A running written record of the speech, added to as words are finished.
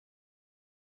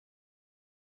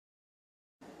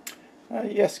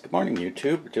Yes, good morning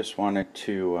YouTube. Just wanted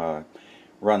to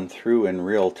run through in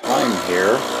real time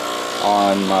here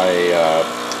on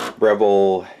my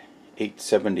Breville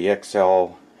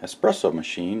 870XL espresso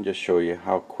machine. Just show you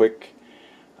how quick,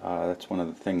 that's one of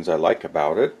the things I like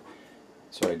about it.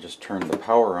 So I just turned the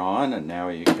power on and now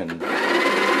you can grind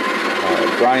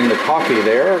the coffee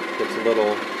there. It gets a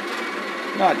little,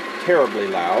 not terribly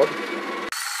loud.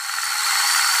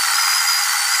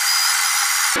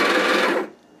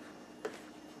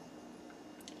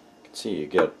 See, you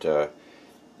got to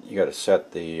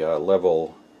set the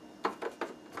level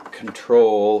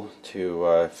control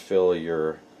to fill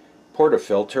your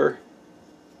portafilter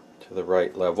to the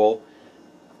right level.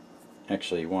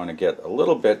 Actually, you want to get a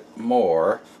little bit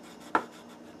more,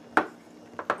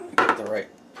 get the right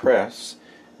press,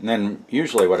 and then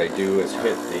usually what I do is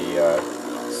hit the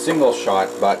single shot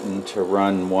button to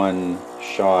run one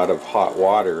shot of hot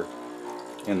water.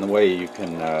 And the way you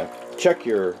can check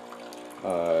your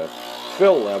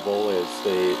fill level is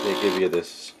they give you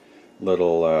this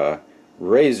little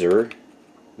razor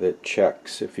that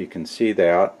checks, if you can see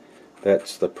that,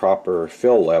 that's the proper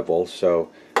fill level. So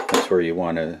that's where you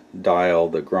want to dial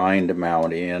the grind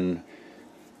amount in,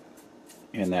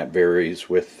 and that varies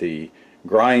with the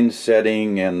grind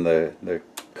setting and the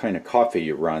kind of coffee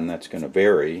you run. That's going to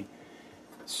vary.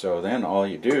 So then all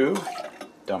you do,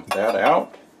 dump that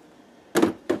out,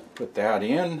 put that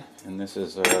in, and this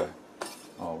is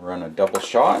I'll run a double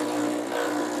shot.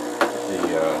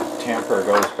 The tamper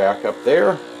goes back up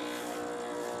there,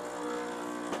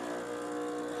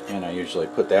 and I usually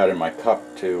put that in my cup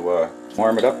to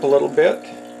warm it up a little bit.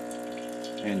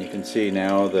 And you can see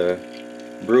now the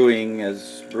brewing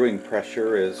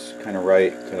pressure is kind of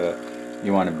right.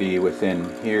 You want to be within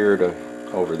here to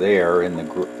over there. In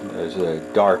there's a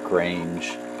dark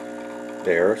range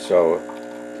there, so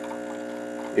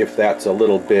if that's a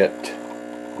little bit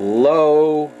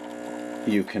low,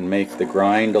 you can make the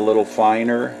grind a little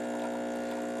finer,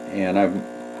 and I'm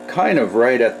kind of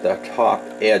right at the top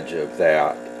edge of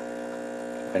that.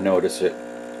 I notice it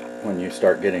when you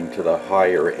start getting to the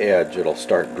higher edge, it'll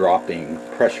start dropping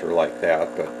pressure like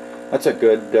that, but that's a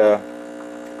good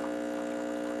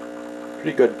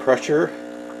pretty good pressure.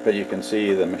 But you can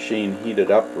see the machine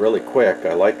heated up really quick.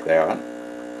 I like that.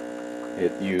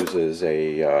 It uses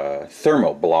a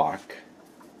thermal block,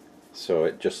 so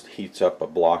it just heats up a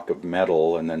block of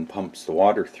metal and then pumps the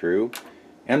water through,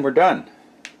 and we're done.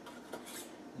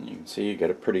 And you can see you get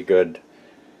a pretty good,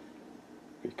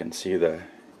 you can see the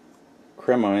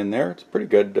crema in there. It's a pretty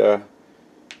good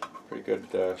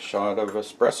shot of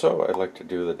espresso. I like to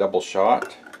do the double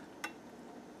shot,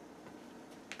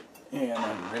 and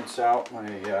then rinse out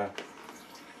my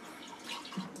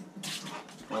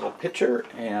little pitcher,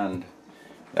 and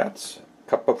that's a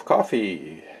cup of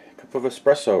coffee, cup of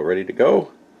espresso ready to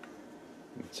go.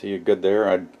 You can see you're good there.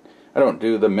 I don't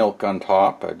do the milk on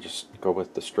top. I just go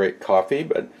with the straight coffee,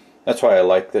 but that's why I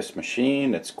like this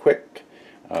machine. It's quick.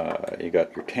 You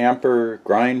got your tamper,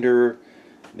 grinder,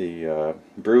 the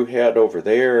brew head over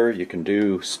there. You can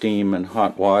do steam and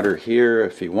hot water here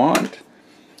if you want.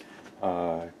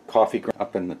 Coffee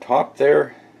up in the top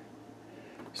there.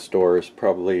 Stores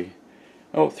probably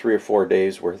 3 or 4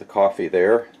 days worth of coffee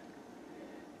there.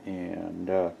 And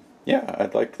yeah,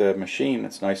 I like the machine.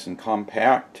 It's nice and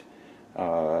compact,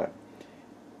 and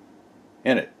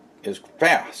it is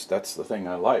fast. That's the thing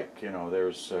I like. You know,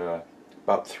 there's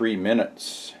about 3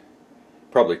 minutes,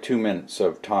 probably 2 minutes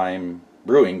of time,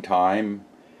 brewing time,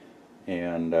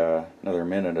 and another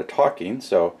minute of talking.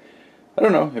 So I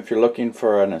don't know, if you're looking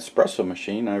for an espresso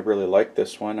machine, I really like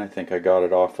this one. I think I got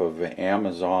it off of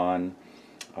Amazon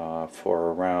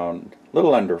for around a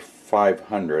little under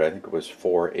 $500. I think it was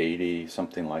 $480,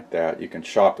 something like that. You can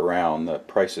shop around, the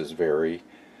prices vary.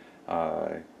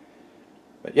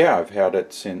 But yeah, I've had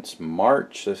it since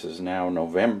March. This is now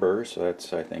November, so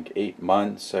that's, I think, 8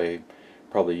 months. I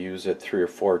probably use it 3 or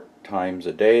 4 times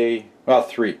a day. Well,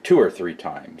 2 or 3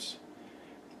 times.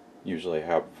 Usually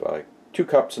have 2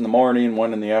 cups in the morning,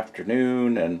 1 in the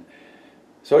afternoon, and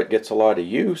so it gets a lot of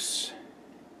use.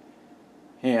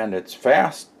 And it's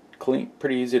fast, clean,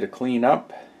 pretty easy to clean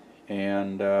up,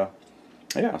 and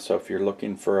yeah, so if you're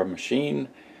looking for a machine,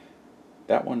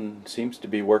 that one seems to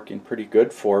be working pretty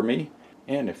good for me.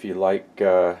 And if you like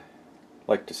to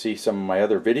see some of my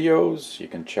other videos, you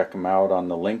can check them out on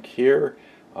the link here.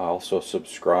 Also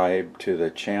subscribe to the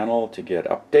channel to get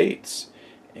updates,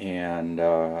 and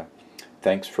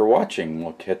thanks for watching.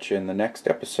 We'll catch you in the next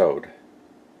episode.